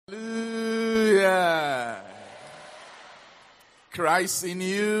Hallelujah. Christ in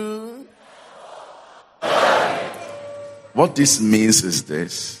you. What this means is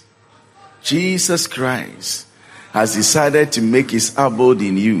this. Jesus Christ has decided to make his abode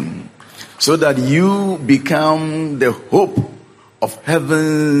in you so that you become the hope of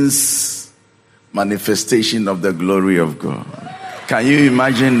heaven's manifestation of the glory of God. Can you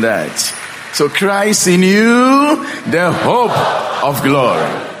imagine that? So Christ in you, the hope of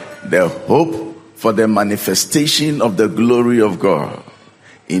glory. The hope for the manifestation of the glory of God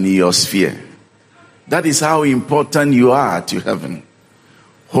in your sphere. That is how important you are to heaven.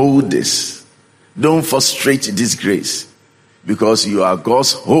 Hold this. Don't frustrate this grace, because you are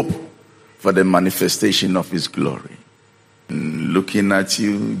God's hope for the manifestation of his glory. Looking at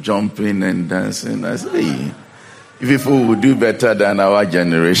you, jumping and dancing, I say, hey, people will do better than our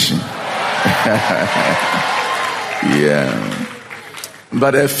generation. Yeah.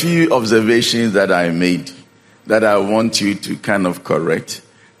 But a few observations that I made that I want you to kind of correct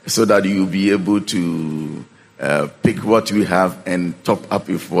so that you'll be able to pick what we have and top up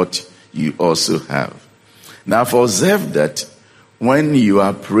with what you also have. Now, observe that when you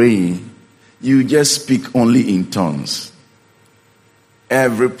are praying, you just speak only in tongues.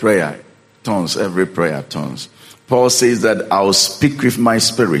 Every prayer, tongues. Every prayer, tongues. Paul says that I'll speak with my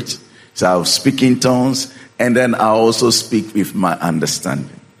spirit. So I'll speak in tongues, and then I'll also speak with my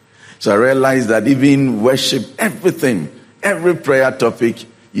understanding. So I realized that even worship, everything, every prayer topic,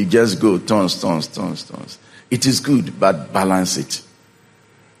 you just go tongues. It is good, but balance it.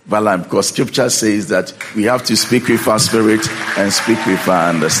 Balance, because scripture says that we have to speak with our spirit and speak with our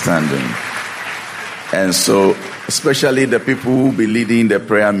understanding. And so, especially the people who will be leading the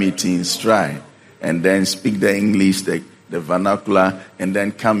prayer meetings, try and then speak the English, the vernacular, and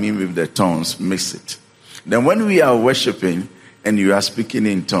then come in with the tongues, mix it. Then when we are worshiping and you are speaking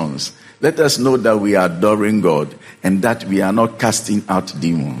in tongues, let us know that we are adoring God and that we are not casting out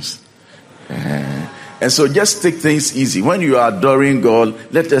demons. And so just take things easy. When you are adoring God,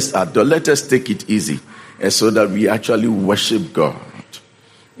 let us adore. Let us take it easy, so that we actually worship God.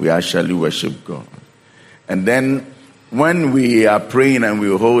 We actually worship God. And then when we are praying and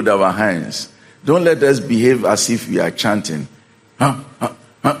we hold our hands, don't let us behave as if we are chanting. No.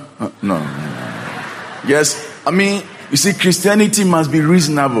 Yes, I mean, you see, Christianity must be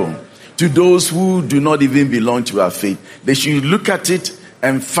reasonable to those who do not even belong to our faith. They should look at it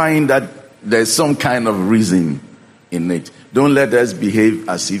and find that there's some kind of reason in it. Don't let us behave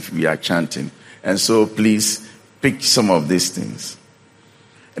as if we are chanting. And so please pick some of these things.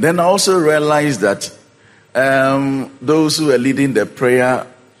 And then I also realized that those who were leading the prayer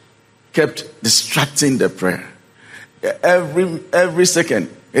kept distracting the prayer. Every second,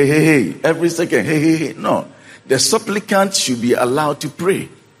 hey, every second, hey. No, the supplicant should be allowed to pray.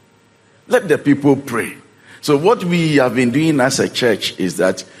 Let the people pray. So what we have been doing as a church is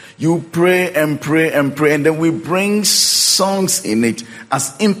that you pray and pray and pray, and then we bring songs in it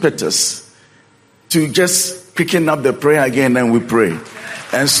as impetus to just quicken up the prayer again, and we pray.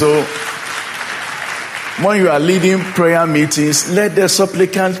 And so when you are leading prayer meetings, let the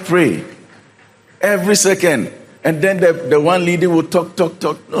supplicant pray every second. And then the one leading will talk.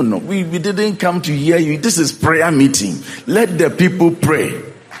 No, we didn't come to hear you. This is prayer meeting. Let the people pray.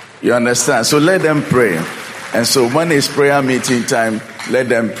 You understand? So let them pray. And so when it's prayer meeting time, let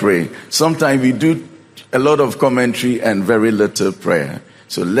them pray. Sometimes we do a lot of commentary and very little prayer.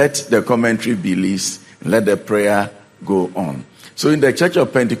 So let the commentary be least, and let the prayer go on. So in the Church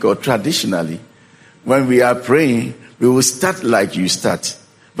of Pentecost, traditionally, when we are praying, we will start like you start,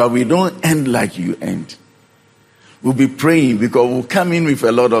 but we don't end like you end. We'll be praying because we'll come in with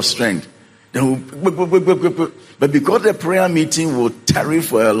a lot of strength. Then but because the prayer meeting will tarry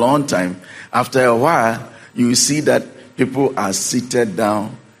for a long time, after a while, you will see that people are seated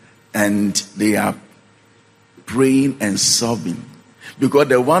down and they are praying and sobbing. Because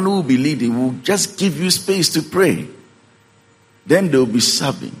the one who will be leading will just give you space to pray. Then they'll be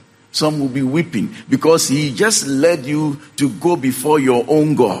sobbing. Some will be weeping because he just led you to go before your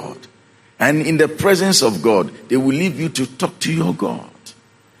own God. And in the presence of God, they will leave you to talk to your God.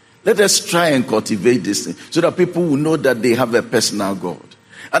 Let us try and cultivate this thing so that people will know that they have a personal God.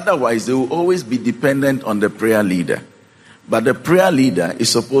 Otherwise, they will always be dependent on the prayer leader. But the prayer leader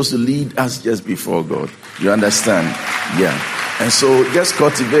is supposed to lead us just before God. You understand? Yeah. And so just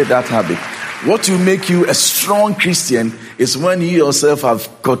cultivate that habit. What will make you a strong Christian is when you yourself have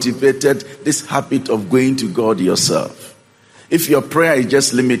cultivated this habit of going to God yourself. If your prayer is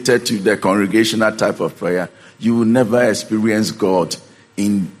just limited to the congregational type of prayer, you will never experience God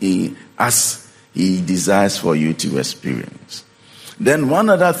in as he desires for you to experience. Then one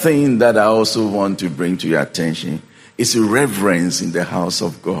other thing that I also want to bring to your attention is reverence in the house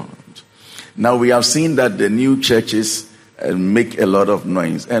of God. Now we have seen that the new churches make a lot of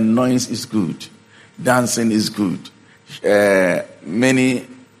noise, and noise is good. Dancing is good. Many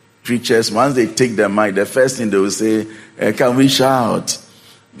preachers, once they take their mic, the first thing they will say, can we shout?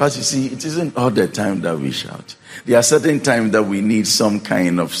 But you see, it isn't all the time that we shout. There are certain times that we need some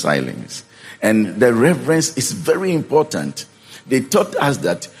kind of silence. And the reverence is very important. They taught us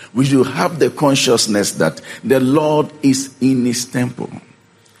that we should have the consciousness that the Lord is in his temple.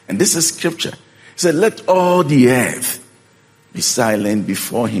 And this is scripture. He said, let all the earth be silent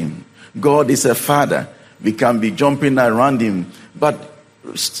before him. God is a father. We can be jumping around him. But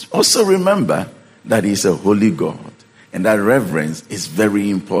also remember that he's a holy God. And that reverence is very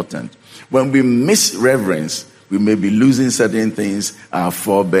important. When we miss reverence, we may be losing certain things our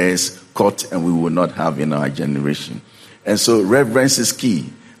forebears caught and we will not have in our generation. And so reverence is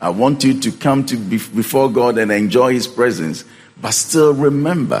key. I want you to come to before God and enjoy his presence, but still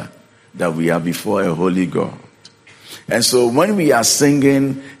remember that we are before a holy God. And so when we are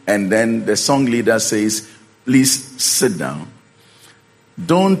singing and then the song leader says, please sit down,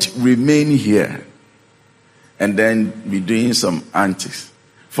 don't remain here and then be doing some antics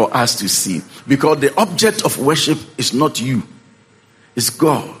for us to see. Because the object of worship is not you, it's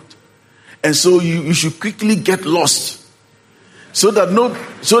God. And so you should quickly get lost so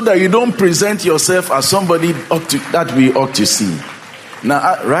that you don't present yourself as somebody that we ought to see.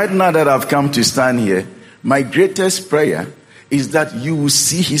 Now, right now that I've come to stand here, my greatest prayer is that you will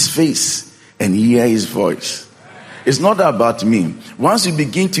see his face and hear his voice. It's not about me. Once you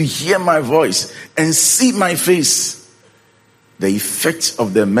begin to hear my voice and see my face, the effect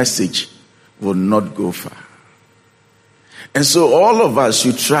of the message will not go far. And so all of us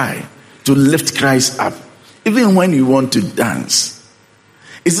should try to lift Christ up, even when you want to dance.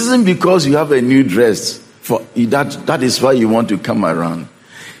 It isn't because you have a new dress for that is why you want to come around.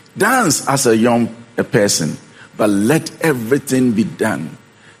 Dance as a young person, but let everything be done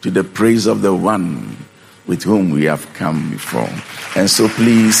to the praise of the one with whom we have come before. And so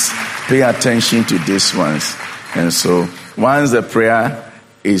please pay attention to these ones. And so once the prayer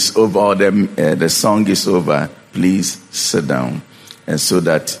is over or the song is over, please sit down, and so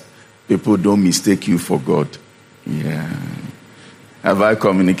that people don't mistake you for God. Yeah. Have I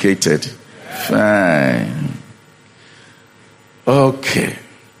communicated? Fine. Okay.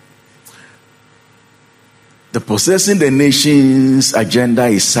 The possessing the nations agenda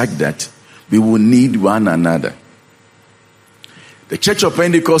is such that we will need one another. The Church of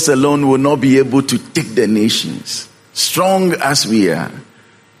Pentecost alone will not be able to take the nations. Strong as we are,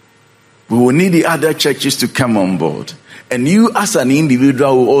 we will need the other churches to come on board. And you as an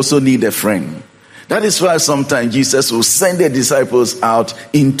individual will also need a friend. That is why sometimes Jesus will send the disciples out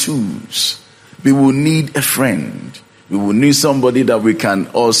in twos. We will need a friend. We will need somebody that we can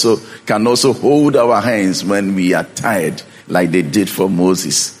also hold our hands when we are tired, like they did for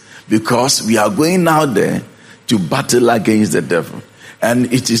Moses. Because we are going out there to battle against the devil.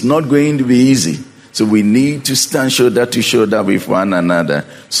 And it is not going to be easy. So we need to stand shoulder to shoulder with one another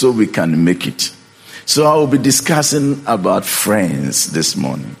so we can make it. So I will be discussing about friends this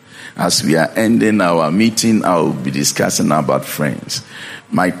morning. As we are ending our meeting, I will be discussing about friends.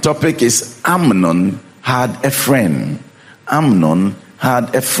 My topic is Amnon had a friend. Amnon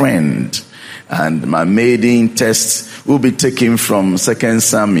had a friend. And my maiden text will be taken from 2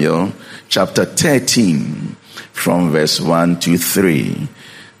 Samuel chapter 13 from verse 1 to 3.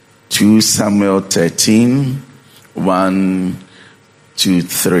 2 Samuel 13, 1 to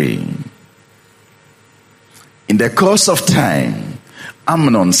 3. In the course of time,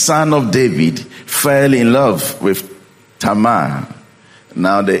 Amnon, son of David, fell in love with Tamar.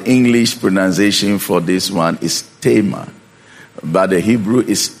 Now the English pronunciation for this one is Tamar, but the Hebrew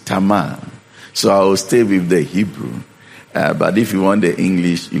is Tamar. So I will stay with the Hebrew. But if you want the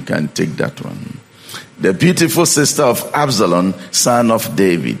English, you can take that one. The beautiful sister of Absalom, son of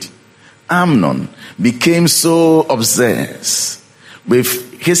David. Amnon became so obsessed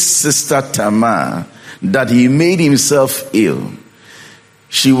with his sister Tamar that he made himself ill.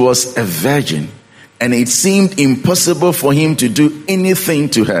 She was a virgin, and it seemed impossible for him to do anything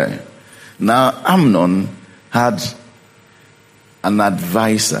to her. Now Amnon had an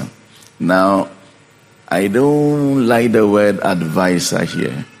advisor. Now, I don't like the word advisor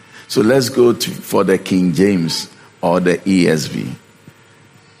here. So let's go for the King James or the ESV.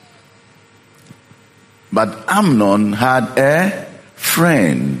 But Amnon had a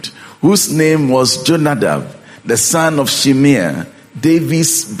friend whose name was Jonadab, the son of Shimeah,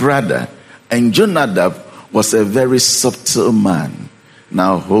 David's brother. And Jonadab was a very subtle man.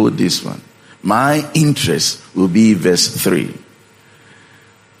 Now hold this one. My interest will be verse 3.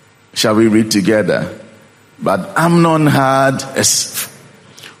 Shall we read together? But Amnon had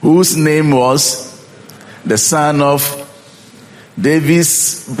whose name was the son of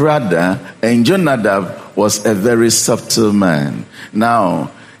David's brother, and Jonadab was a very subtle man. Now,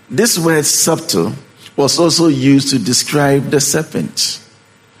 this word subtle was also used to describe the serpent.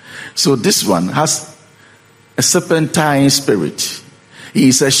 So this one has a serpentine spirit. He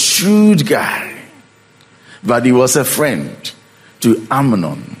is a shrewd guy, but he was a friend to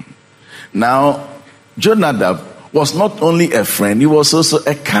Amnon. Now, Jonadab was not only a friend, he was also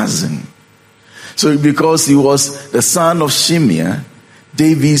a cousin. So because he was the son of Shimea,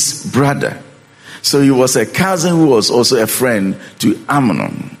 David's brother. So he was a cousin who was also a friend to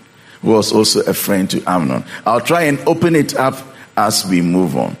Amnon. I'll try and open it up as we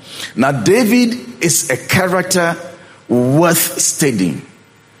move on. Now, David is a character worth studying.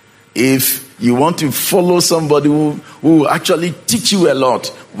 If you want to follow somebody who will actually teach you a lot,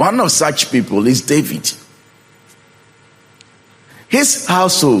 one of such people is David. His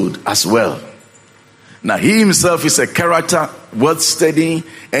household as well. Now, he himself is a character worth studying,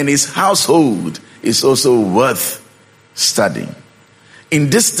 and his household is also worth studying. In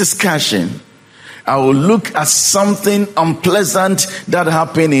this discussion, I will look at something unpleasant that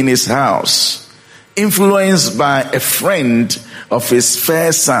happened in his house, influenced by a friend of his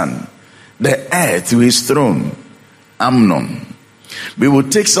fair son, the heir to his throne, Amnon. We will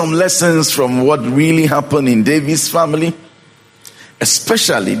take some lessons from what really happened in David's family,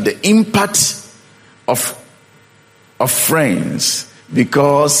 especially the impact of friends,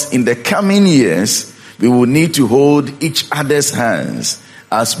 because in the coming years, we will need to hold each other's hands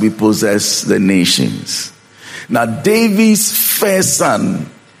as we possess the nations. Now, David's first son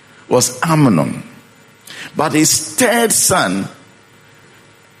was Amnon, but his third son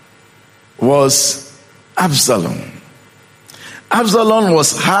was Absalom. Absalom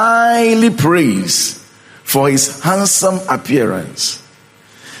was highly praised for his handsome appearance.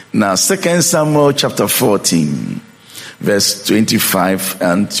 Now, 2 Samuel chapter 14, verse 25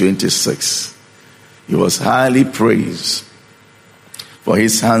 and 26. He was highly praised for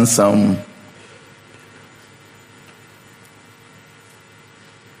his handsome.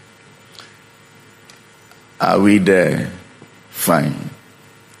 Are we there? Fine.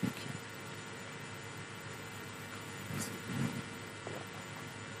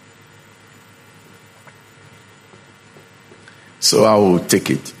 So I will take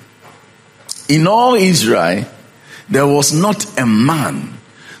it. In all Israel, there was not a man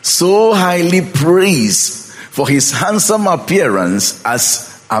so highly praised for his handsome appearance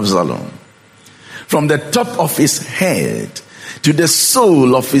as Absalom. From the top of his head to the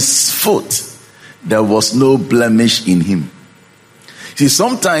sole of his foot, there was no blemish in him. See,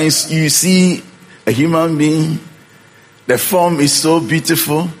 sometimes you see a human being, the form is so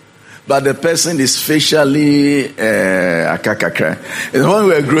beautiful, but the person is facially akakakra. When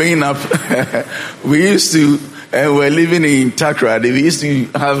we were growing up, we used to, and we're living in Takrady, we used to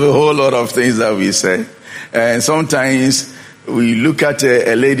have a whole lot of things that we say. And sometimes we look at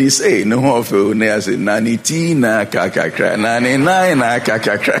a lady say, no, say, nani tina kakakra, nani nina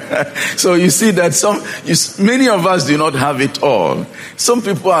kakakra. So you see that many of us do not have it all. Some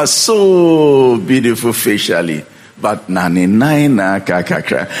people are so beautiful facially, but nani nina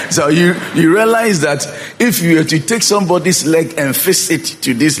kakakra. So you realize that if you were to take somebody's leg and fix it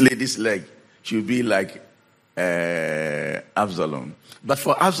to this lady's leg, she would be like Absalom. But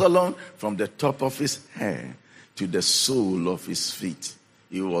for Absalom, from the top of his hair to the sole of his feet,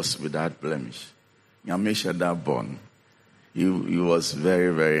 he was without blemish. Nyamekye that born. He was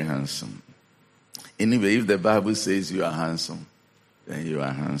very, very handsome. Anyway, if the Bible says you are handsome, then you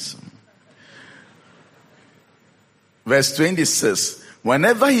are handsome. Verse 20 says,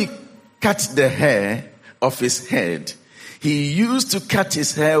 whenever he cut the hair of his head, he used to cut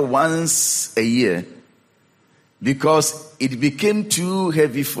his hair once a year because it became too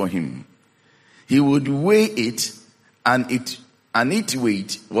heavy for him. He would weigh it, and its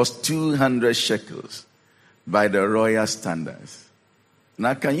weight was 200 shekels by the royal standards.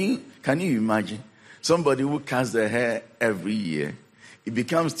 Now, can you imagine somebody who cuts the hair every year? It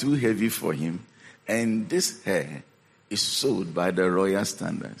becomes too heavy for him, and this hair is sold by the royal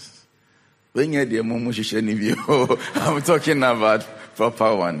standards. When you're the I'm talking about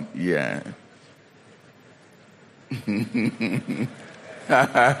proper one, yeah.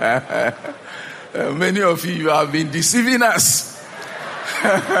 Many of you have been deceiving us.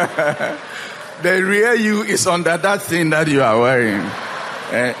 The real you is under that thing that you are wearing.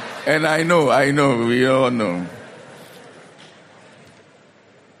 And I know, we all know.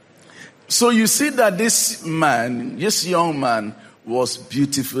 So you see that this young man, was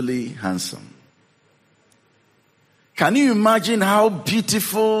beautifully handsome. Can you imagine how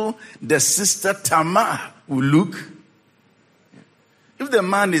beautiful the sister Tamar will look? If the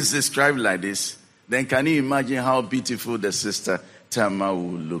man is described like this, then can you imagine how beautiful the sister Tamar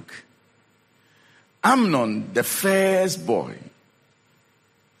will look? Amnon, the first boy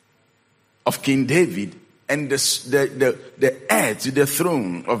of King David and the heir to the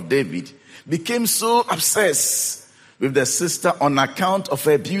throne of David, became so obsessed with the sister on account of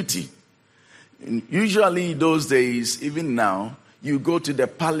her beauty. Usually those days, even now, you go to the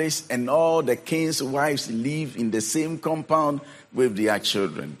palace and all the king's wives live in the same compound with their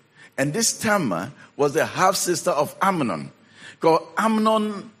children. And this Tamar was the half-sister of Amnon. Because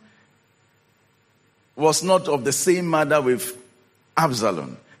Amnon was not of the same mother with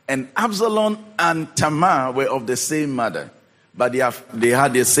Absalom. And Absalom and Tamar were of the same mother. But they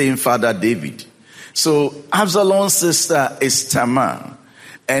had the same father, David. So Absalom's sister is Tamar.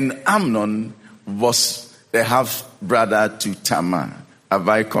 And Amnon was the half-brother to Tamar. Have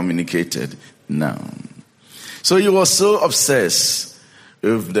I communicated now? So he was so obsessed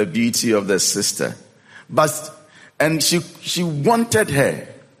with the beauty of the sister. And she wanted her.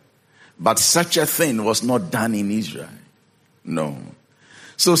 But such a thing was not done in Israel. No.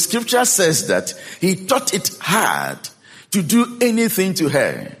 So scripture says that he thought it hard to do anything to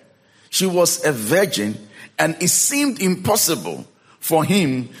her. She was a virgin, and it seemed impossible for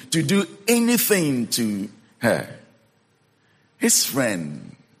him to do anything to her. His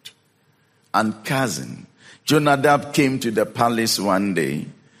friend and cousin Jonadab came to the palace one day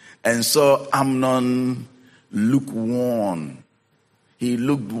and saw Amnon look worn. He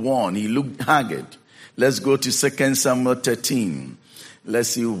looked worn. He looked haggard. Let's go to 2 Samuel 13. Let's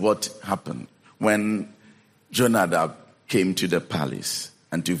see what happened when Jonadab came to the palace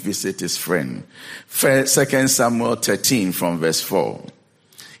and to visit his friend. 2 Samuel 13 from verse 4.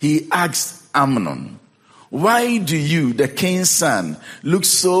 He asked Amnon, "Why do you, the king's son, look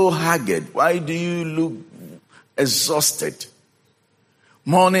so haggard? Why do you look exhausted?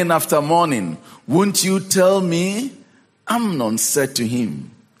 Morning after morning, won't you tell me?" Amnon said to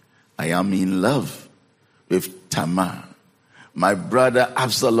him, "I am in love with Tamar, my brother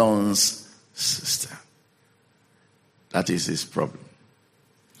Absalom's sister." That is his problem.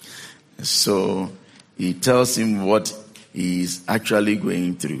 So he tells him what he is actually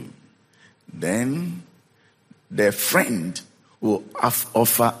going through. Then the friend will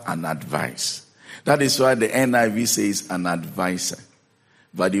offer an advice. That is why the NIV says an advisor.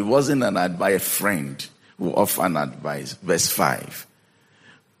 But it wasn't an advice, a friend will offer an advice. Verse 5.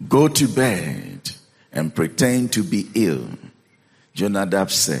 "Go to bed and pretend to be ill." Jonadab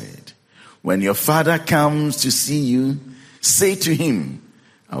said, "When your father comes to see you, say to him,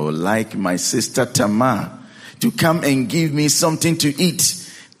 I would like my sister Tamar to come and give me something to eat.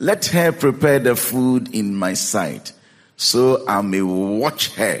 Let her prepare the food in my sight, so I may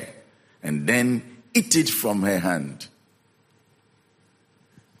watch her and then eat it from her hand."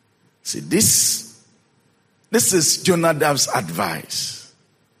 See, this is Jonadab's advice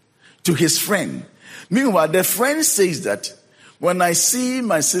to his friend. Meanwhile, the friend says that when I see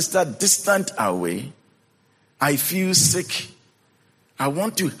my sister distant away, I feel sick. I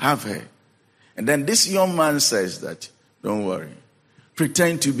want to have her. And then this young man says that, "Don't worry.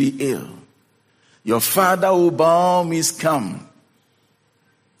 Pretend to be ill. Your father will by all means come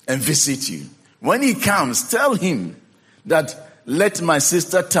and visit you. When he comes, tell him that let my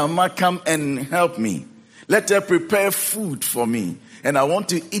sister Tamar come and help me. Let her prepare food for me. And I want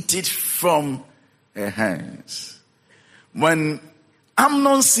to eat it from her hands." When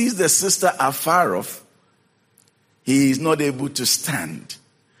Amnon sees the sister afar off, he is not able to stand.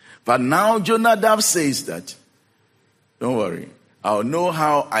 But now Jonadab says that, "Don't worry. I'll know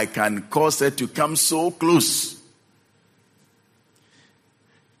how I can cause her to come so close."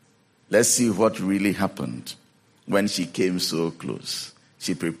 Let's see what really happened when she came so close.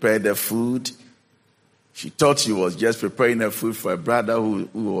 She prepared the food. She thought she was just preparing the food for a brother who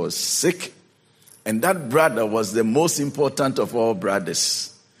was sick. And that brother was the most important of all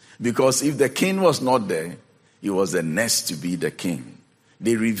brothers. Because if the king was not there, he was the next to be the king.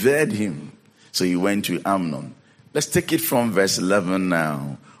 They revered him. So he went to Amnon. Let's take it from verse 11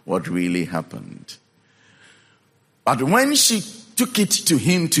 now, what really happened. But when she took it to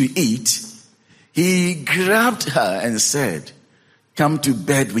him to eat, he grabbed her and said, "Come to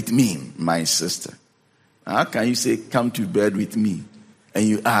bed with me, my sister." How can you say, "Come to bed with me," and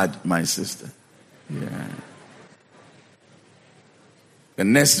you add, "my sister"? Yeah. The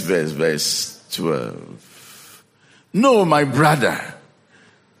next verse, verse 12. "No, my brother,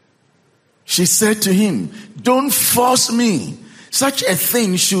 She said to him, don't force me. Such a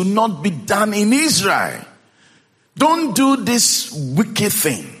thing should not be done in Israel. Don't do this wicked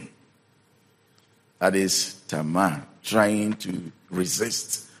thing. That is Tamar trying to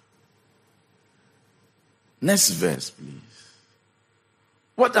resist. Next verse, please.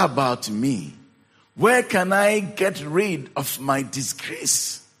 What about me? Where can I get rid of my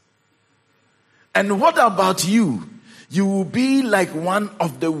disgrace? And what about you? You will be like one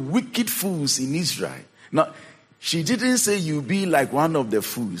of the wicked fools in Israel. Now, she didn't say you'll be like one of the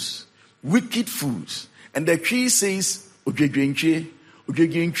fools. Wicked fools. And the tree says, Ojegwenche.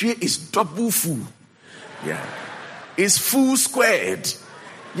 Ojegwenche is double fool. Yeah. It's fool squared.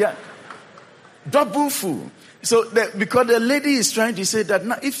 Yeah. Double fool. So, because the lady is trying to say that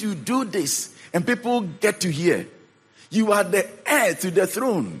now if you do this and people get to hear, you are the heir to the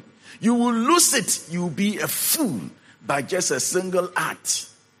throne. You will lose it. You will be a fool by just a single act.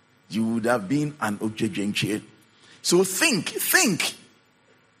 You would have been an Ojegwenche. So think.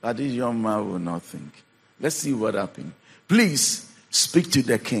 But this young man will not think. Let's see what happened. Please speak to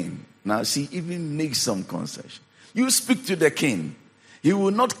the king. Now she even makes some concession. You speak to the king. He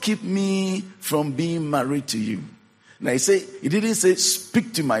will not keep me from being married to you. Now he didn't say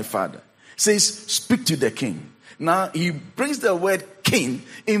speak to my father. He says speak to the king. Now he brings the word king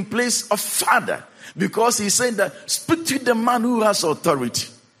in place of father. Because he's saying that speak to the man who has authority.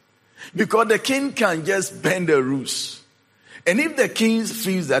 Because the king can just bend the rules. And if the king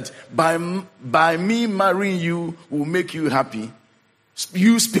feels that by me marrying you will make you happy,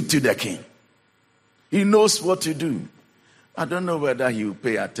 you speak to the king. He knows what to do. I don't know whether he will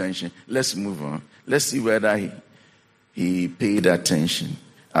pay attention. Let's move on. Let's see whether he paid attention.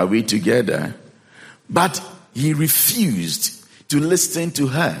 Are we together? But he refused to listen to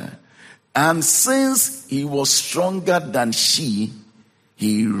her. And since he was stronger than she,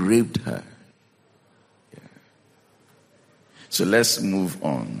 he raped her. Yeah. So let's move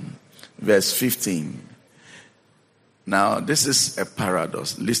on. Verse 15. Now, this is a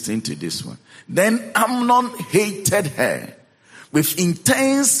paradox. Listen to this one. Then Amnon hated her with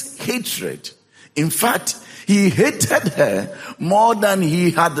intense hatred. In fact, he hated her more than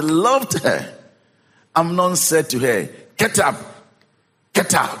he had loved her. Amnon said to her, get up,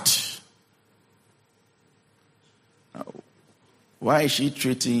 get out. Why is she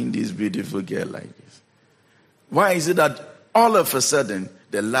treating this beautiful girl like this? Why is it that all of a sudden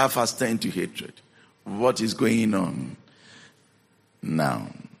the love has turned to hatred? What is going on now?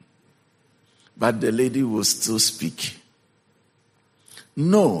 But the lady will still speak.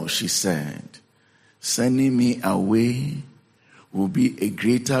 No, she said, sending me away will be a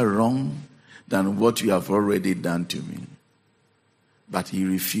greater wrong than what you have already done to me. But he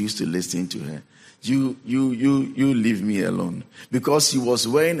refused to listen to her. You leave me alone. Because he was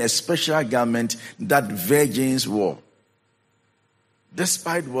wearing a special garment that virgins wore.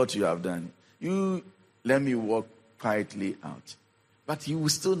 Despite what you have done, you let me walk quietly out. But he will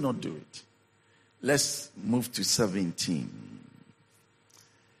still not do it. Let's move to 17.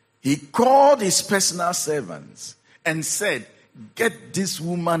 He called his personal servants and said, get this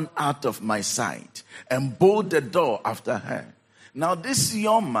woman out of my sight, and bolt the door after her. Now this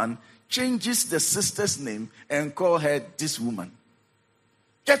young man changes the sister's name and call her this woman.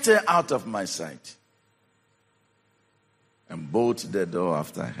 Get her out of my sight. And bolt the door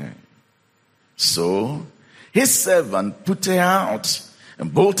after her. So his servant put her out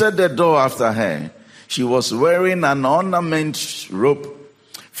and bolted the door after her. She was wearing an ornament robe,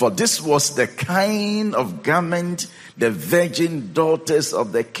 for this was the kind of garment the virgin daughters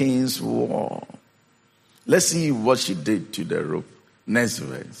of the kings wore. Let's see what she did to the robe. Next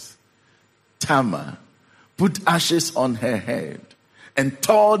verse. Tamar put ashes on her head and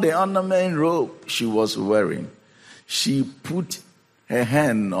tore the ornament robe she was wearing. She put her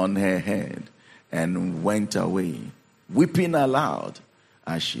hand on her head and went away, weeping aloud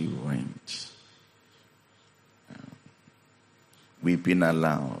as she went. Weeping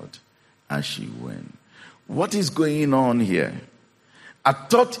aloud as she went. What is going on here? I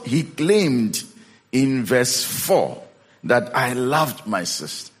thought he claimed in verse 4 that I loved my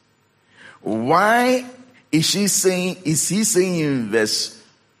sister. Why is he saying in verse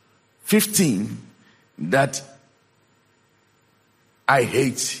 15 that I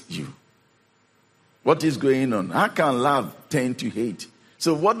hate you? What is going on? How can love turn to hate?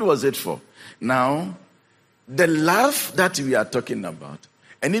 So what was it for? Now, the love that we are talking about,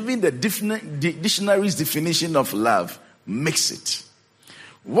 and even the dictionary's definition of love makes it.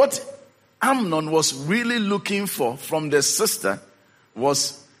 What Amnon was really looking for from the sister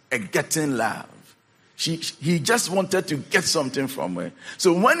was a getting love. He just wanted to get something from her.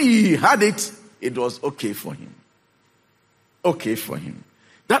 So when he had it, it was okay for him. Okay for him.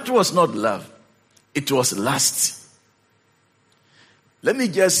 That was not love. It was lust. Let me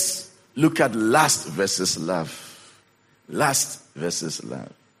just look at lust versus love. Lust versus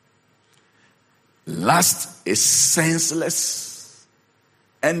love. Lust is senseless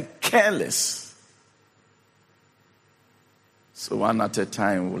and careless. So one at a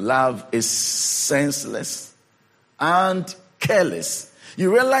time, love is senseless and careless.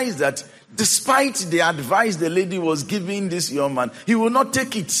 You realize that despite the advice the lady was giving this young man, he will not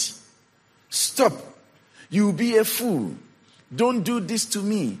take it. Stop. You will be a fool. Don't do this to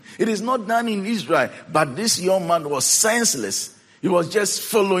me. It is not done in Israel. But this young man was senseless. He was just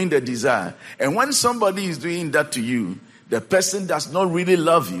following the desire. And when somebody is doing that to you, the person does not really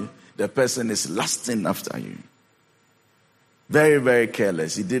love you. The person is lusting after you. Very, very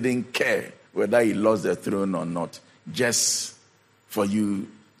careless. He didn't care whether he lost the throne or not. Just for you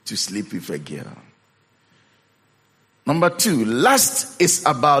to sleep with a girl. Number 2, lust is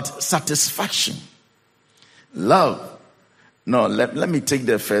about satisfaction. Love. No, let me take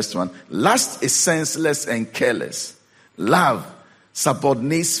the first one. Lust is senseless and careless. Love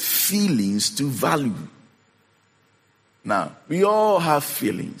subordinates feelings to value. Now, we all have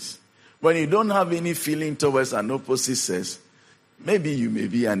feelings. When you don't have any feeling towards an opposite sex, maybe you may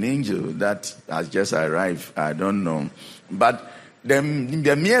be an angel that has just arrived. I don't know. But the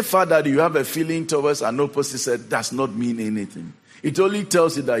mere fact that you have a feeling towards an opposite sex does not mean anything. It only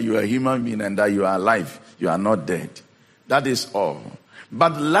tells you that you are a human being and that you are alive. You are not dead. That is all.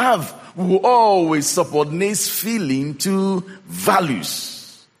 But love will always subordinate feeling to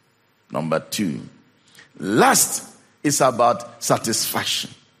values. Number 2, lust is about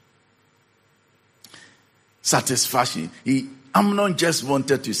satisfaction. Satisfaction. Amnon just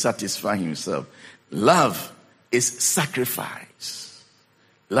wanted to satisfy himself. Love is sacrifice.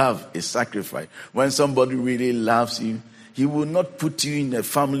 Love is sacrifice. When somebody really loves you, he will not put you in a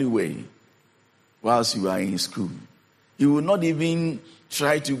family way whilst you are in school. He will not even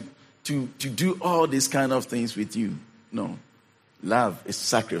try to do all these kind of things with you. No. Love is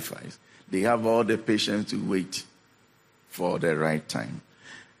sacrifice. They have all the patience to wait for the right time.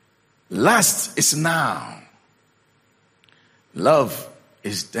 Lust is now. Love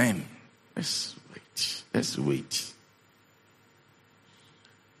is then. Let's wait. Let's wait.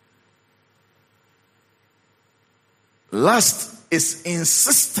 Lust is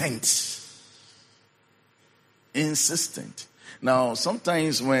insistent. Insistent. Now,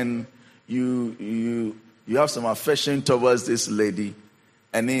 sometimes when you have some affection towards this lady,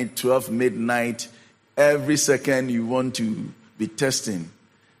 and in 12 midnight, every second you want to be testing,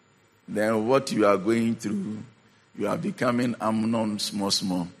 then what you are going through, you are becoming Amnon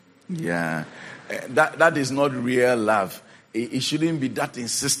small. Yeah. That is not real love. It shouldn't be that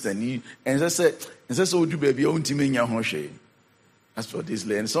insistent. As for this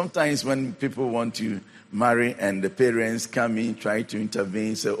lady. And sometimes when people want to marry and the parents come in, try to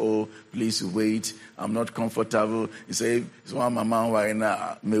intervene, say, oh, please wait, I'm not comfortable. You say, it's one mama why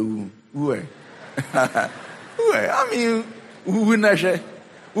na me who I mean, who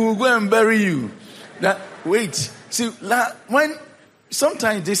will go and bury you. Now, wait. See, when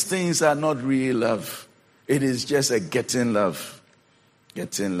sometimes these things are not real love. It is just a getting love.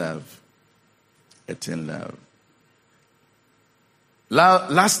 Getting love. Getting love.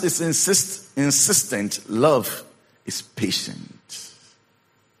 Lust is insistent. Love is patient.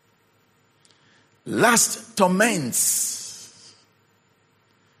 Lust torments.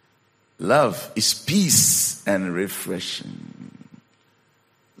 Love is peace and refreshing.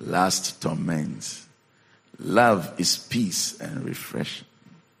 Lust torments. Love is peace and refreshing.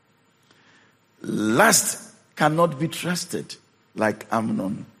 Lust cannot be trusted like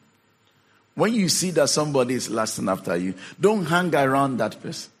Amnon. When you see that somebody is lusting after you, don't hang around that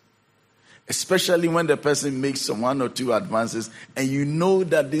person. Especially when the person makes some 1 or 2 advances and you know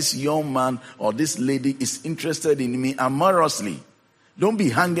that this young man or this lady is interested in me amorously. Don't be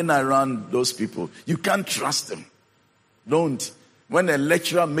hanging around those people. You can't trust them. Don't. When a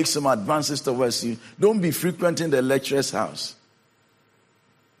lecturer makes some advances towards you, don't be frequenting the lecturer's house.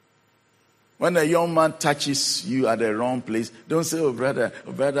 When a young man touches you at the wrong place, don't say, oh brother,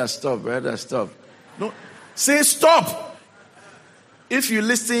 stop. No, say stop. If you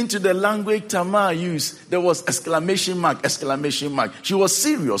listen to the language Tamar used, there was exclamation mark. She was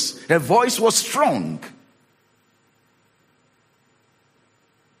serious. Her voice was strong.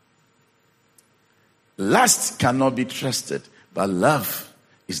 Lust cannot be trusted, but love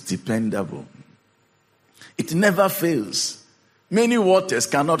is dependable. It never fails. Many waters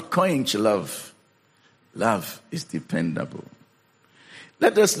cannot quench love. Love is dependable.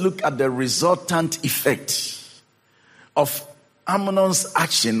 Let us look at the resultant effect of Amnon's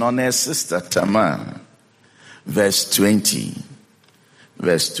action on her sister Tamar. Verse 20.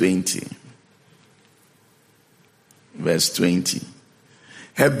 Verse 20. Verse 20.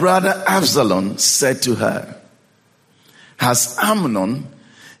 Her brother Absalom said to her, has Amnon,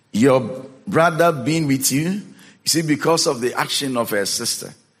 your brother, been with you? You see, because of the action of her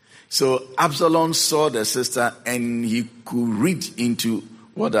sister. So Absalom saw the sister and he could read into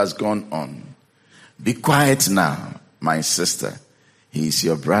what has gone on. Be quiet now, my sister. He is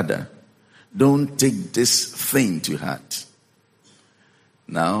your brother. Don't take this thing to heart.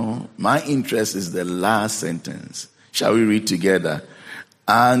 Now, my interest is the last sentence. Shall we read together?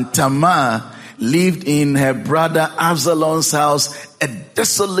 And Tamar lived in her brother Absalom's house, a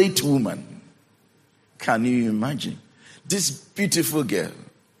desolate woman. Can you imagine? This beautiful girl,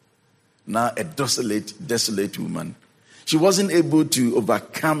 now a desolate woman. She wasn't able to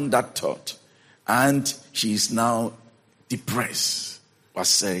overcome that thought. And she is now depressed. What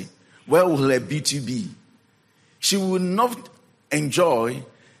say? Where will her beauty be? She will not enjoy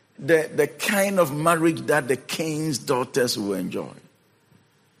the kind of marriage that the king's daughters will enjoy.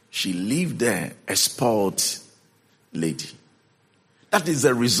 She lived there a spoiled lady. That is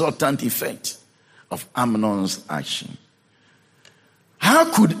the resultant effect of Amnon's action.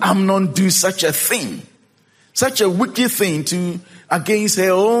 How could Amnon do such a thing? Such a wicked thing against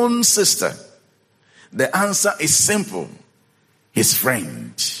her own sister? The answer is simple. His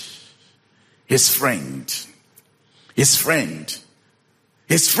friend. His friend. His friend.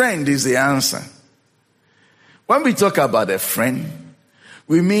 His friend is the answer. When we talk about a friend,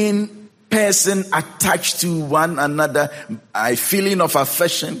 we mean person attached to one another, a feeling of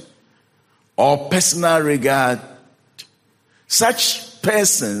affection or personal regard. Such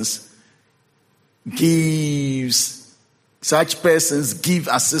persons give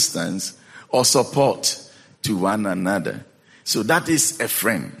assistance or support to one another. So that is a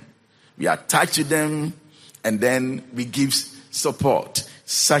friend. We attach to them and then we give support.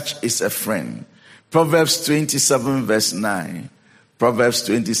 Such is a friend. Proverbs 27 verse 9. Proverbs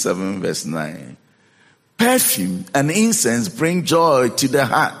 27 verse 9. Perfume and incense bring joy to the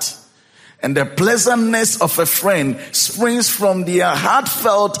heart, and the pleasantness of a friend springs from their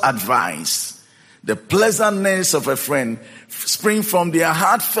heartfelt advice. The pleasantness of a friend springs from their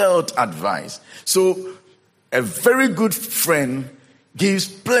heartfelt advice. So a very good friend gives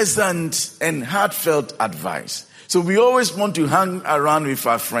pleasant and heartfelt advice. So we always want to hang around with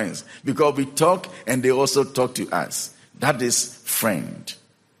our friends because we talk and they also talk to us. That is friend.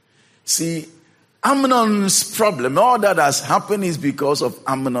 See, Amnon's problem, all that has happened is because of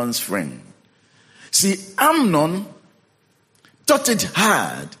Amnon's friend. See, Amnon thought it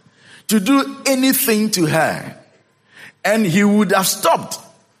hard to do anything to her, and he would have stopped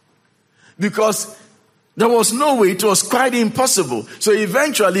because there was no way, it was quite impossible. So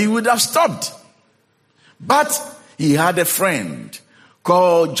eventually he would have stopped. But he had a friend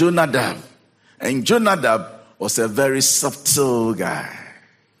called Jonadab, and Jonadab was a very subtle guy.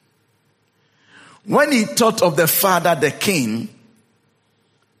 When he thought of the father, the king,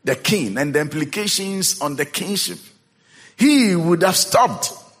 and the implications on the kingship, he would have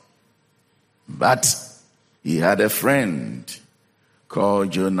stopped. But he had a friend called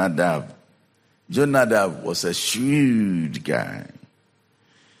Jonadab. Jonadab was a shrewd guy.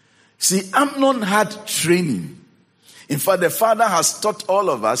 See, Amnon had training. In fact, the father has taught all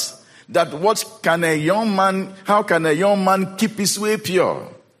of us that how can a young man keep his way pure?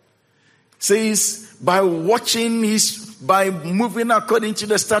 Says by moving according to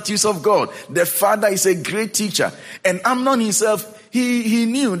the statutes of God. The father is a great teacher. And Amnon himself, he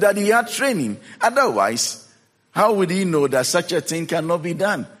knew that he had training. Otherwise, how would he know that such a thing cannot be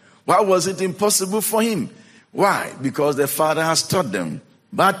done? Why was it impossible for him? Why? Because the father has taught them.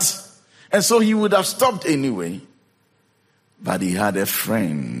 And so he would have stopped anyway. But he had a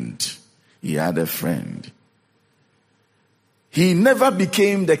friend. He had a friend. He never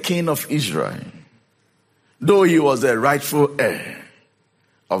became the king of Israel, though he was the rightful heir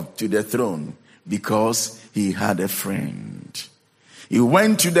to the throne, because he had a friend. He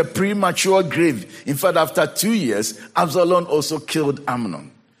went to the premature grave. In fact, after 2 years, Absalom also killed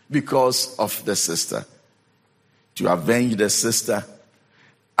Amnon because of the sister. To avenge the sister,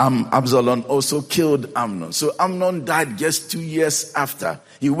 Absalom also killed Amnon. So Amnon died just 2 years after.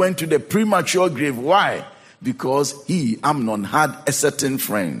 He went to the premature grave. Why? Because Amnon, had a certain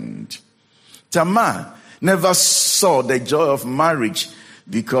friend. Tamar never saw the joy of marriage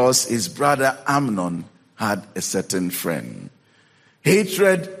because his brother Amnon had a certain friend.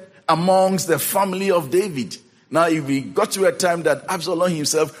 Hatred amongst the family of David. Now, if we got to a time that Absalom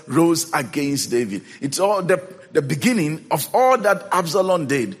himself rose against David, it's all the beginning of all that Absalom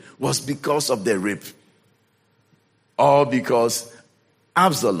did was because of the rape. All because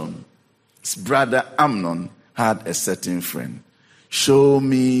Absalom's brother Amnon had a certain friend. Show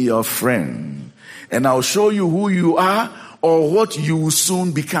me your friend, and I'll show you who you are or what you will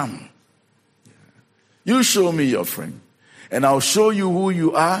soon become. You show me your friend, and I'll show you who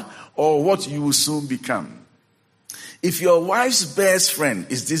you are or what you will soon become. If your wife's best friend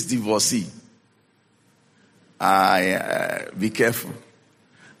is this divorcee, be careful.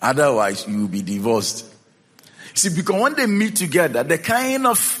 Otherwise, you will be divorced. See, because when they meet together, the kind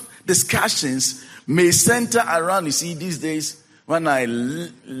of discussions may center around, you see, these days, when I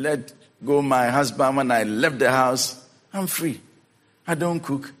let go my husband, when I left the house, I'm free. I don't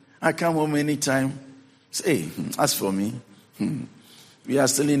cook. I come home anytime. Say, as for me, we are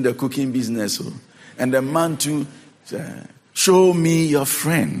still in the cooking business. And the man too, show me your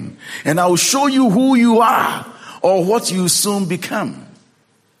friend, and I will show you who you are or what you soon become.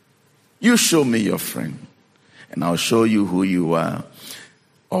 You show me your friend, and I'll show you who you are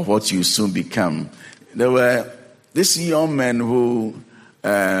or what you soon become. There were this young men who,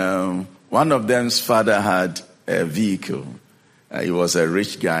 one of them's father had a vehicle. He was a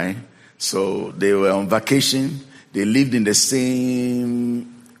rich guy. So they were on vacation. They lived in the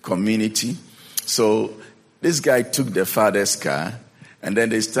same community. So this guy took the father's car, and then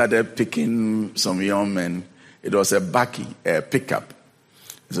they started picking some young men. It was a pickup.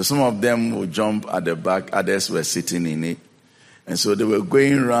 So some of them would jump at the back, others were sitting in it. And so they were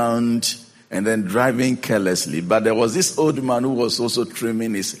going around and then driving carelessly. But there was this old man who was also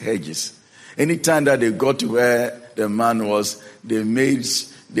trimming his hedges. Anytime that they got to where the man was, they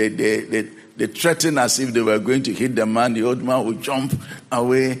threatened as if they were going to hit the man. The old man would jump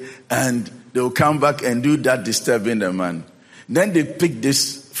away, and they would come back and do that, disturbing the man. Then they picked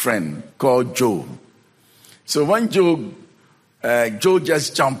this friend called Joe. So when Joe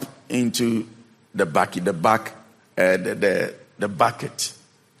just jumped into the bucket.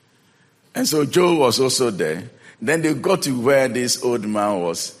 And so Joe was also there. Then they got to where this old man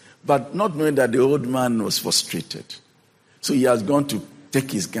was, but not knowing that the old man was frustrated. So he has gone to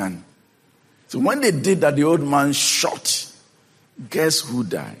take his gun. So when they did that, the old man shot. Guess who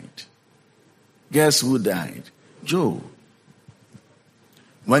died? Guess who died? Joe.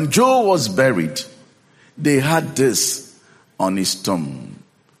 When Joe was buried, they had this on his tomb.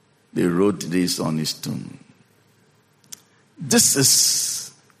 They wrote this on his tomb. This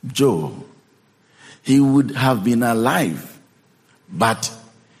is Joe. He would have been alive, but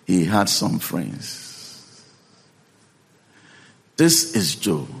he had some friends. This is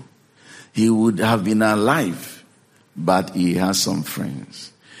Joe. He would have been alive, but he has some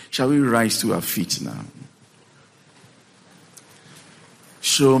friends. Shall we rise to our feet now?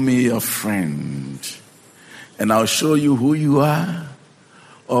 Show me your friend, and I'll show you who you are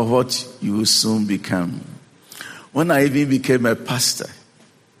or what you will soon become. When I even became a pastor,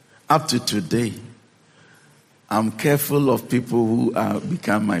 up to today, I'm careful of people who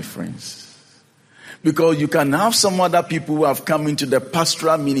become my friends. Because you can have some other people who have come into the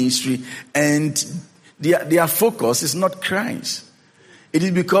pastoral ministry and their focus is not Christ. It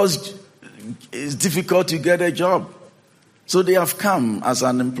is because it's difficult to get a job. So they have come as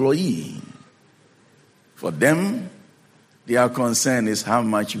an employee. For them, their concern is how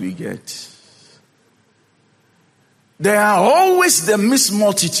much we get. There are always the mixed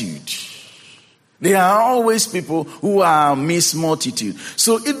multitude. There are always people who are mixed multitude.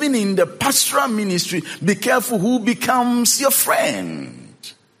 So even in the pastoral ministry, be careful who becomes your friend.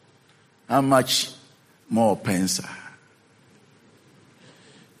 How much more pensa?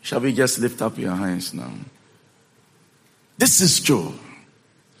 Shall we just lift up your hands now? This is Joe.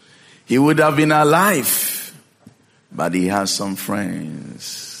 He would have been alive, but he has some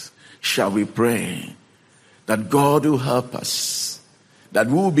friends. Shall we pray that God will help us, that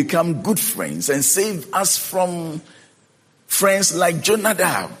we will become good friends and save us from friends like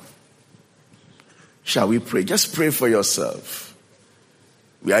Jonadab? Shall we pray? Just pray for yourself.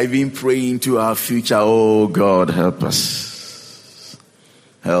 We are even praying to our future. Oh God, help us.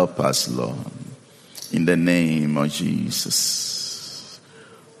 Help us, Lord. In the name of Jesus.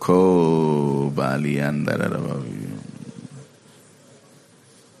 Ko bali andarabavi.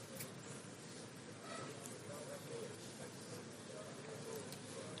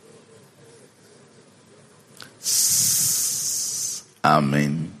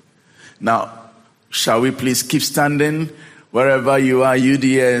 Amen. Now, shall we please keep standing wherever you are?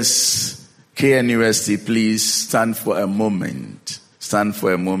 UDS, KNUST, please stand for a moment. stand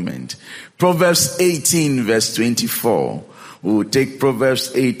for a moment. Proverbs 18 verse 24. We will take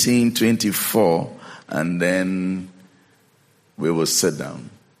Proverbs 18:24 and then we will sit down.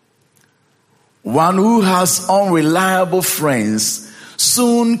 One who has unreliable friends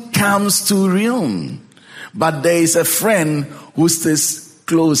soon comes to ruin, but there is a friend who stays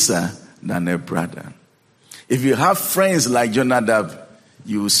closer than a brother. If you have friends like Jonadab,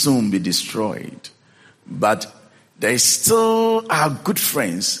 you will soon be destroyed. But there still are good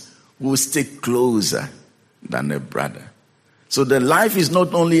friends who stay closer than a brother. So the life is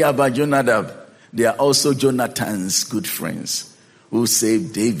not only about Jonadab, there are also Jonathan's good friends who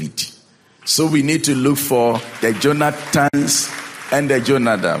saved David. So we need to look for the Jonathans and the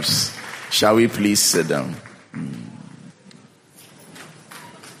Jonadabs. Shall we please sit down?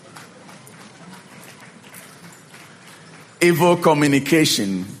 Evil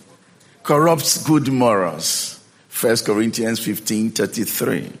communication corrupts good morals. 1 Corinthians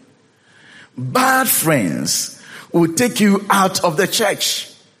 15:33. Bad friends will take you out of the church.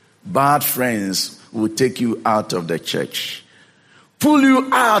 Bad friends will take you out of the church. Pull you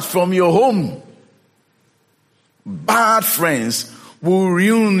out from your home. Bad friends will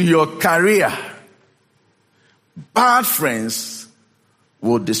ruin your career. Bad friends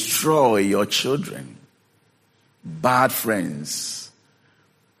will destroy your children. Bad friends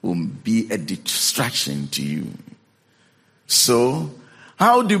will be a distraction to you. So,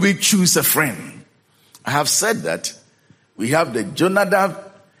 how do we choose a friend? I have said that we have the Jonadab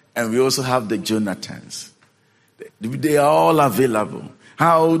and we also have the Jonathans. They are all available.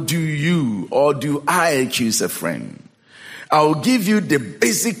 How do you or do I choose a friend? I'll give you the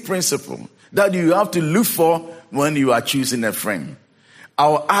basic principle that you have to look for when you are choosing a friend.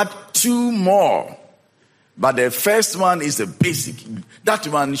 I'll add two more. But the first one is the basic. That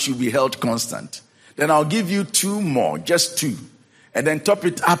one should be held constant. Then I'll give you two more, just two. And then top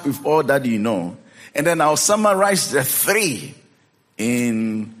it up with all that you know. And then I'll summarize the three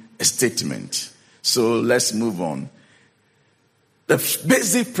in a statement. So let's move on. The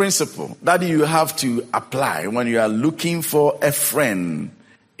basic principle that you have to apply when you are looking for a friend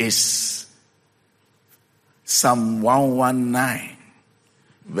is Psalm 119,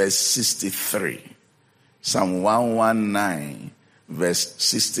 verse 63. Psalm 119, verse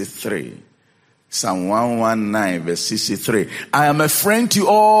 63. Psalm 119, verse 63. I am a friend to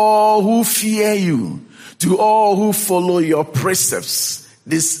all who fear you, to all who follow your precepts.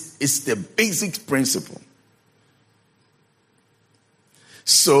 This is the basic principle.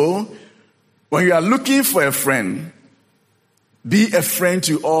 So, when you are looking for a friend, be a friend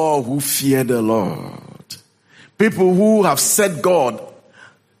to all who fear the Lord. People who have set God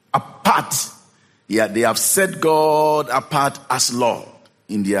apart. Yeah, they have set God apart as Lord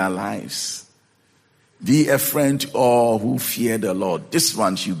in their lives. Be a friend to all who fear the Lord. This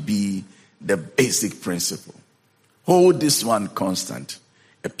one should be the basic principle. Hold this one constant.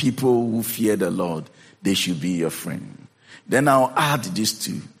 A people who fear the Lord, they should be your friend. Then I'll add these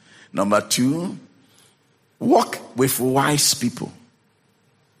two. Number two, walk with wise people.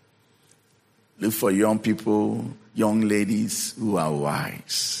 Look for young people, young ladies who are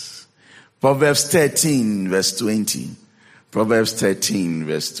wise. Proverbs 13, verse 20. Proverbs 13,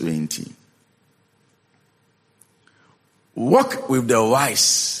 verse 20. Walk with the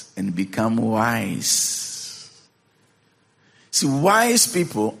wise and become wise. See, wise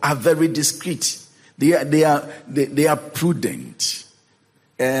people are very discreet. They are prudent.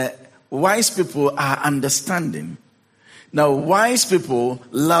 Wise people are understanding. Now, wise people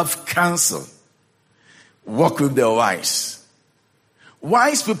love counsel. Walk with the wise.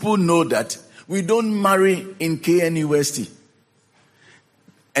 Wise people know that we don't marry in KNUST.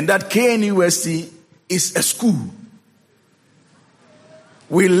 And that KNUST is a school.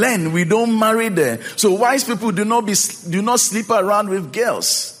 We learn, we don't marry there. So wise people do not sleep around with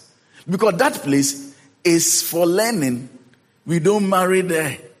girls. Because that place is for learning. We don't marry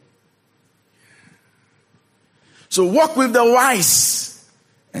there. So walk with the wise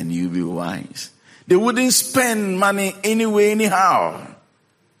and you'll be wise. They wouldn't spend money anyway, anyhow.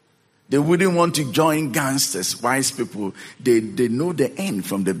 They wouldn't want to join gangsters. Wise people, they know the end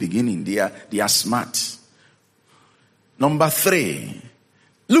from the beginning. They are smart. Number 3,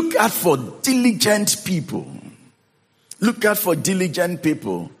 look out for diligent people. Look out for diligent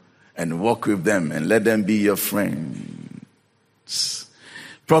people and walk with them and let them be your friends.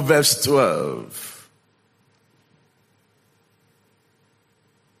 Proverbs 12,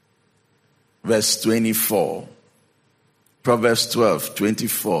 verse 24. Proverbs 12,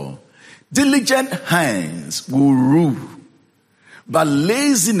 24. Diligent hands will rule, but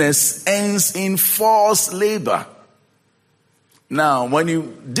laziness ends in forced labor. Now, when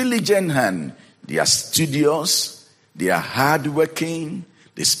you diligent hand, they are studious, they are hardworking,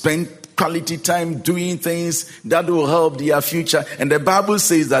 they spend quality time doing things that will help their future. And the Bible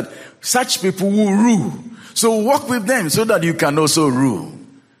says that such people will rule. So walk with them so that you can also rule.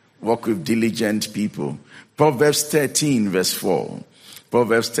 Walk with diligent people. Proverbs 13 verse 4.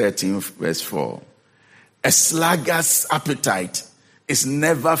 Proverbs 13 verse 4. A sluggard's appetite is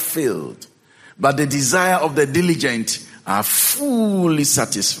never filled, but the desire of the diligent are fully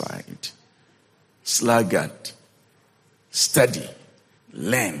satisfied. Sluggard, study,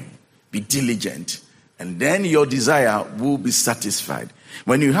 learn, be diligent, and then your desire will be satisfied.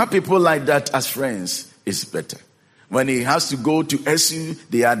 When you have people like that as friends, it's better. When he has to go to SU,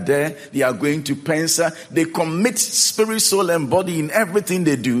 they are there. They are going to Pensa. They commit spirit, soul, and body in everything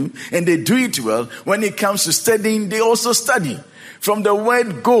they do, and they do it well. When it comes to studying, they also study. From the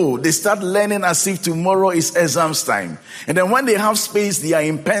word go, they start learning as if tomorrow is exams time. And then when they have space, they are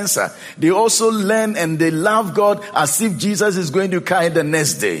in Pensa. They also learn and they love God as if Jesus is going to carry the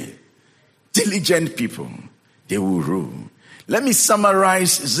next day. Diligent people, they will rule. Let me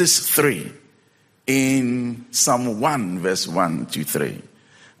summarize these three in Psalm 1 verse 1 to 3.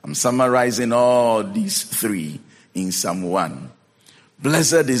 I'm summarizing all these three in Psalm 1.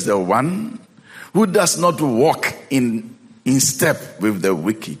 Blessed is the one who does not walk in step with the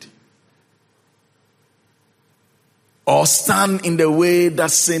wicked, or stand in the way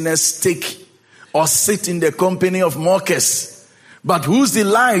that sinners take, or sit in the company of mockers, but whose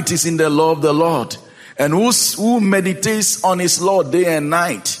delight is in the law of the Lord, and who meditates on his law day and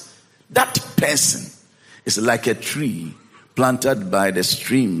night. That person is like a tree planted by the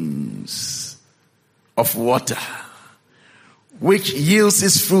streams of water, which yields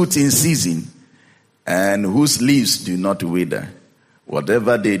its fruit in season, and whose leaves do not wither.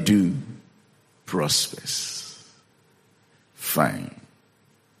 Whatever they do prospers. Fine.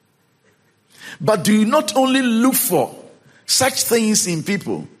 But do not only look for such things in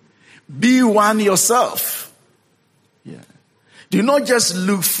people. Be one yourself. Yeah. Do not just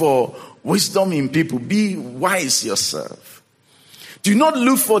look for wisdom in people. Be wise yourself. Do not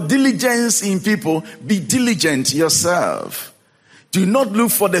look for diligence in people. Be diligent yourself. Do not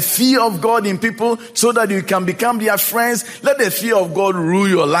look for the fear of God in people so that you can become their friends. Let the fear of God rule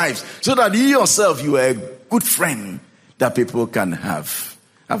your lives so that you yourself, you are a good friend that people can have.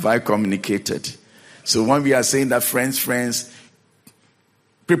 Have I communicated? So when we are saying that friends,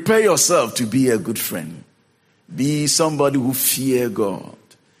 prepare yourself to be a good friend. Be somebody who fear God.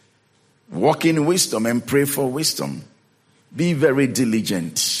 Walk in wisdom and pray for wisdom. Be very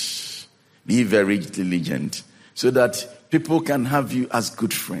diligent. Be very diligent so that people can have you as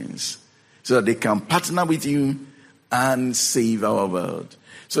good friends, so that they can partner with you and save our world.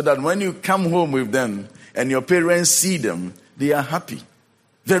 So that when you come home with them and your parents see them, they are happy.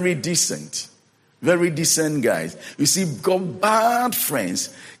 Very decent guys. You see, bad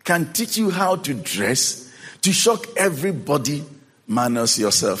friends can teach you how to dress, to shock everybody, minus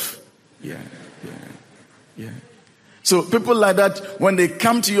yourself. Yeah. So people like that, when they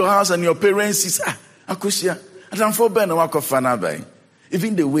come to your house and your parents say, Akusia,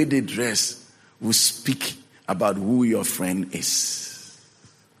 even the way they dress will speak about who your friend is.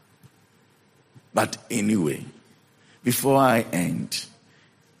 But anyway, before I end,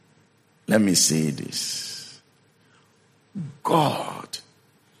 let me say this. God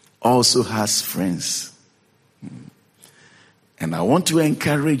also has friends. And I want to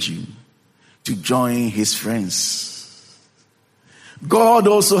encourage you to join his friends. God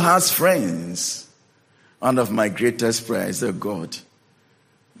also has friends. One of my greatest prayers is, God,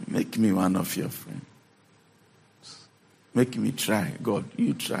 make me one of your friends. Make me try. God,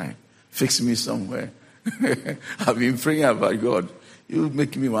 you try. Fix me somewhere. I've been praying about God. You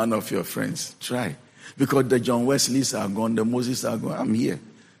make me one of your friends. Try. Because the John Wesleys are gone, the Moses are gone. I'm here.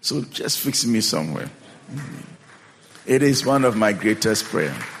 So just fix me somewhere. It is one of my greatest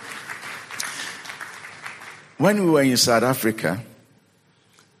prayers. When we were in South Africa,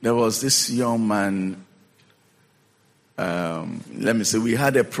 there was this young man. We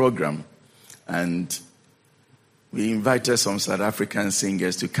had a program and we invited some South African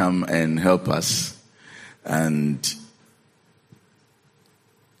singers to come and help us. And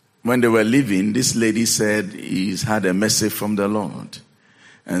when they were leaving, this lady said he's had a message from the Lord.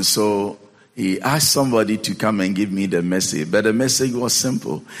 And so he asked somebody to come and give me the message. But the message was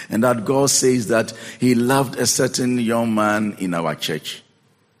simple. And that God says that he loved a certain young man in our church.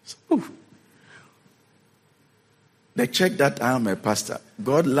 So, the church that I am a pastor,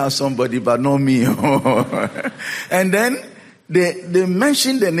 God loves somebody but not me. And then they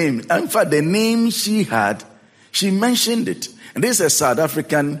mentioned the name. In fact, the name she had, she mentioned it. And this is a South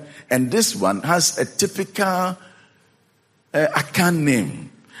African, and this one has a typical Akan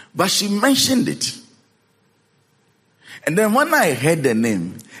name. But she mentioned it. And then when I heard the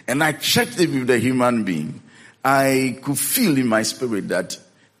name, and I checked it with the human being, I could feel in my spirit that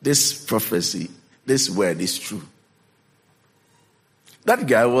this prophecy, this word is true. That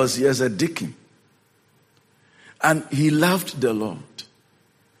guy was, yes, a deacon. And he loved the Lord.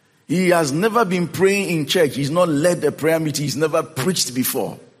 He has never been praying in church. He's not led a prayer meeting. He's never preached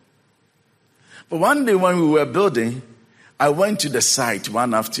before. But one day when we were building, I went to the site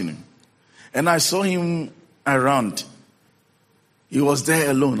one afternoon. And I saw him around. He was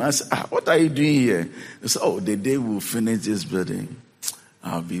there alone. I said, what are you doing here? He said, the day we'll finish this building,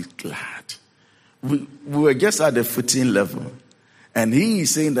 I'll be glad. We were just at the 14 level. And he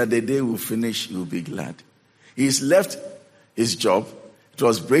is saying that the day we'll finish, he'll be glad. He's left his job. It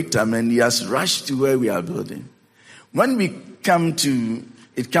was break time and he has rushed to where we are building. When it comes to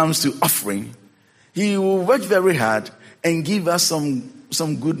offering, he will work very hard and give us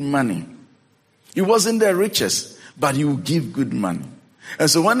some good money. He wasn't the richest, but he will give good money. And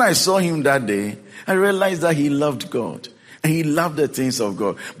so when I saw him that day, I realized that he loved God. And he loved the things of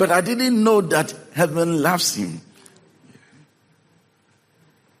God. But I didn't know that heaven loves him.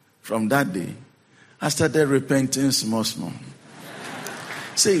 From that day, I started repenting small.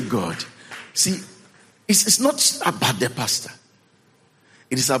 Say, God, see, it's not about the pastor.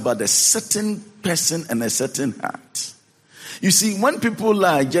 It is about a certain person and a certain heart. You see, when people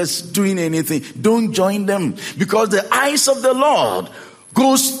are just doing anything, don't join them. Because the eyes of the Lord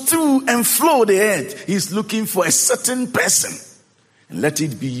goes through and flow the earth. He's looking for a certain person. And let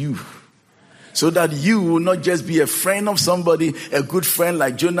it be you. So that you will not just be a friend of somebody, a good friend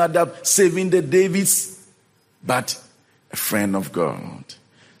like Jonadab saving the Davids, but a friend of God.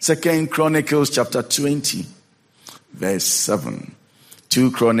 2 Chronicles chapter 20, verse 7.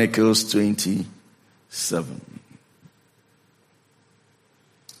 2 Chronicles 27.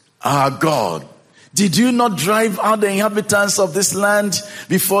 Our God, did you not drive out the inhabitants of this land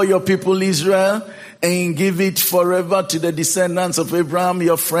before your people Israel and give it forever to the descendants of Abraham,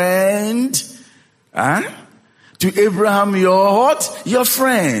 your friend? To Abraham, your what? Your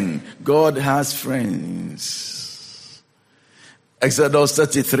friend. God has friends. Exodus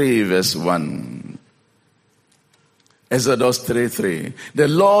 33 verse 1. Exodus 33. The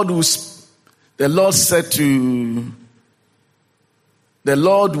Lord will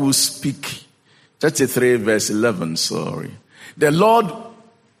speak. 33 verse 11, sorry.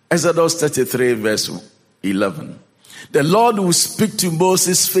 Exodus 33 verse 11. The Lord will speak to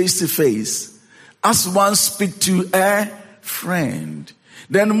Moses face to face, as one speak to a friend.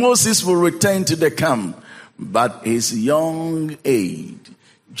 Then Moses will return to the camp, but his young aide,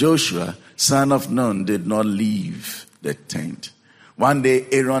 Joshua, son of Nun, did not leave the tent. One day,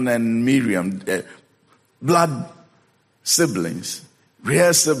 Aaron and Miriam, blood siblings,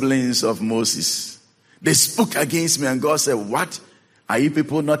 real siblings of Moses, they spoke against me, and God said, what? Are you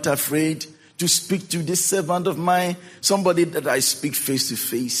people not afraid to speak to this servant of mine, somebody that I speak face to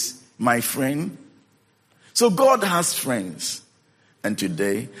face, my friend? So God has friends. And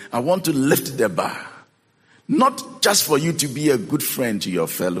today, I want to lift the bar. Not just for you to be a good friend to your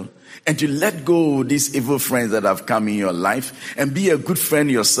fellow and to let go of these evil friends that have come in your life and be a good friend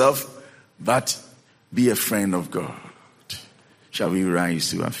yourself, but be a friend of God. Shall we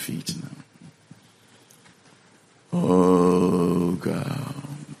rise to our feet now? Oh God.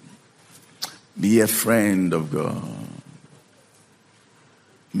 Be a friend of God.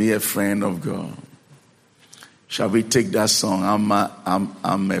 Be a friend of God. Shall we take that song?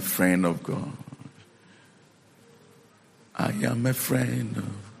 I'm a friend of God. I am a friend of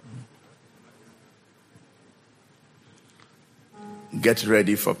God. Get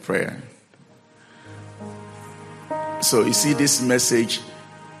ready for prayer. So you see this message,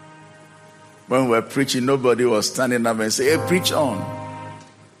 when we're preaching, nobody was standing up and say, hey, preach on.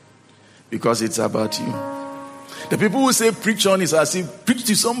 Because it's about you. The people who say preach on is as if preach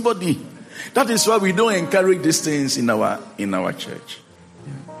to somebody. That is why we don't encourage these things in our church.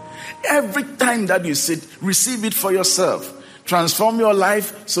 Every time that you sit, receive it for yourself. Transform your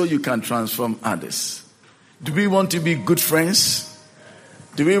life so you can transform others. Do we want to be good friends?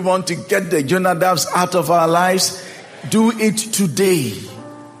 Do we want to get the Jonadabs out of our lives? Do it today.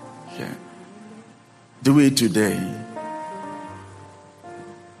 Yeah. Do it today.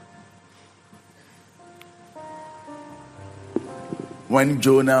 When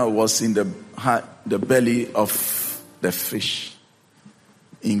Jonah was in the belly of the fish,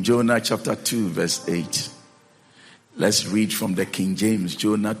 in Jonah chapter 2 verse 8, let's read from the King James,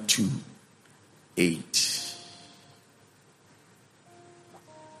 Jonah 2, 8.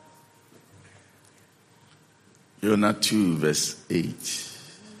 Jonah 2 verse 8.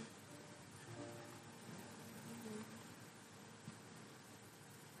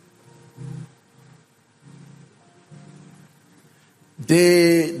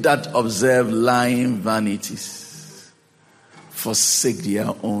 They that observe lying vanities forsake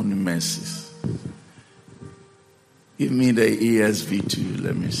their own mercies. Give me the ESV too,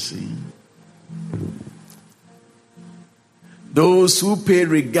 let me see. Those who pay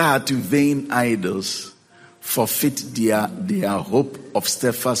regard to vain idols forfeit their hope of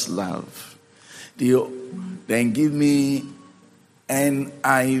steadfast love. Then give me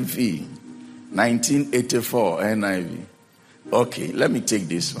NIV, 1984 NIV. Okay, let me take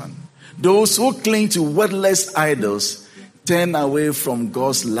this one. Those who cling to worthless idols turn away from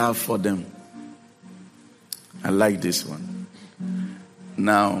God's love for them. I like this one.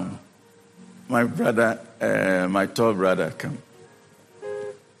 Now, my brother, my tall brother, come.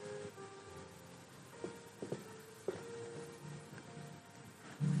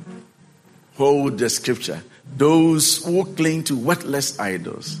 Hold the scripture. Those who cling to worthless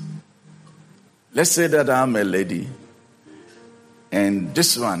idols. Let's say that I'm a lady and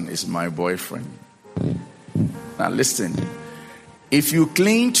this one is my boyfriend. Now listen. If you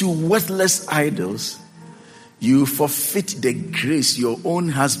cling to worthless idols, you forfeit the grace your own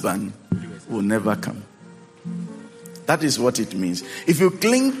husband will never come. That is what it means. If you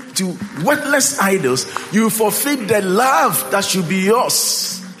cling to worthless idols, you forfeit the love that should be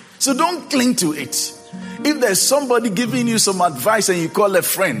yours. So don't cling to it. If there's somebody giving you some advice and you call a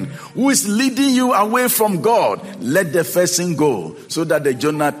friend who is leading you away from God, let the person go so that the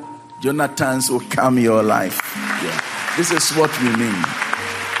Jonathans will come your life. Yeah. This is what we mean.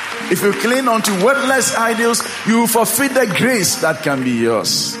 If you cling on to worthless idols, you forfeit the grace that can be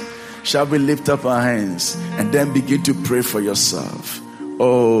yours. Shall we lift up our hands and then begin to pray for yourself?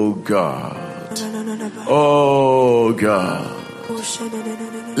 Oh God. Oh God.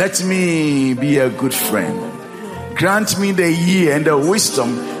 Let me be a good friend. Grant me the ear and the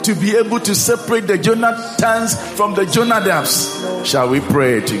wisdom to be able to separate the Jonathans from the Jonadabs. Shall we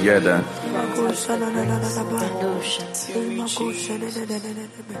pray together?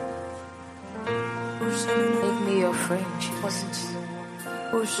 Make me your friend, Jesus.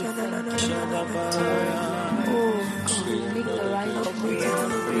 Make the right of me.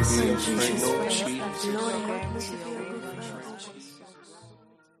 Jesus.